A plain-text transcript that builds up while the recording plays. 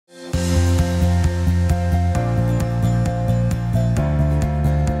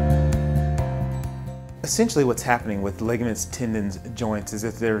Essentially what's happening with ligaments, tendons, joints is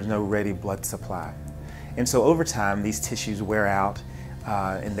that there's no ready blood supply. And so over time these tissues wear out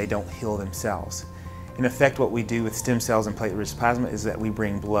and they don't heal themselves. In effect, what we do with stem cells and platelet-rich plasma is that we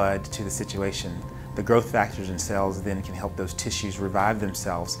bring blood to the situation. The growth factors in cells then can help those tissues revive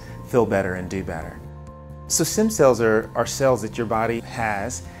themselves, feel better, and do better. So stem cells are cells that your body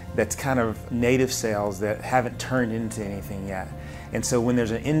has that's kind of native cells that haven't turned into anything yet. And so when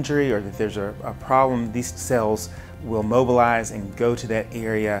there's an injury or that there's a problem, these cells will mobilize and go to that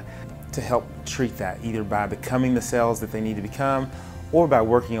area to help treat that, either by becoming the cells that they need to become or by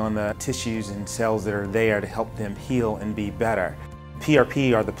working on the tissues and cells that are there to help them heal and be better.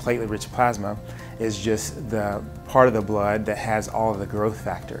 PRP, or the platelet-rich plasma, is just the part of the blood that has all of the growth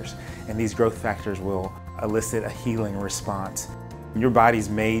factors. And these growth factors will elicit a healing response. Your body's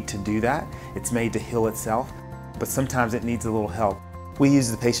made to do that. It's made to heal itself, but sometimes it needs a little help. We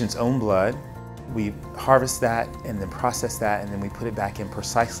use the patient's own blood. We harvest that and then process that, and then we put it back in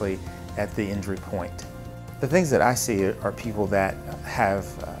precisely at the injury point. The things that I see are people that have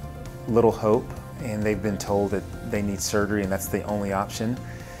little hope and they've been told that they need surgery and that's the only option.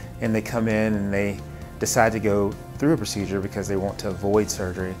 And they come in and they decide to go through a procedure because they want to avoid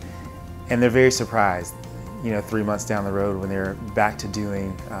surgery. And they're very surprised, 3 months down the road when they're back to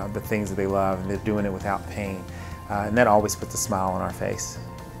doing the things that they love and they're doing it without pain. And that always puts a smile on our face.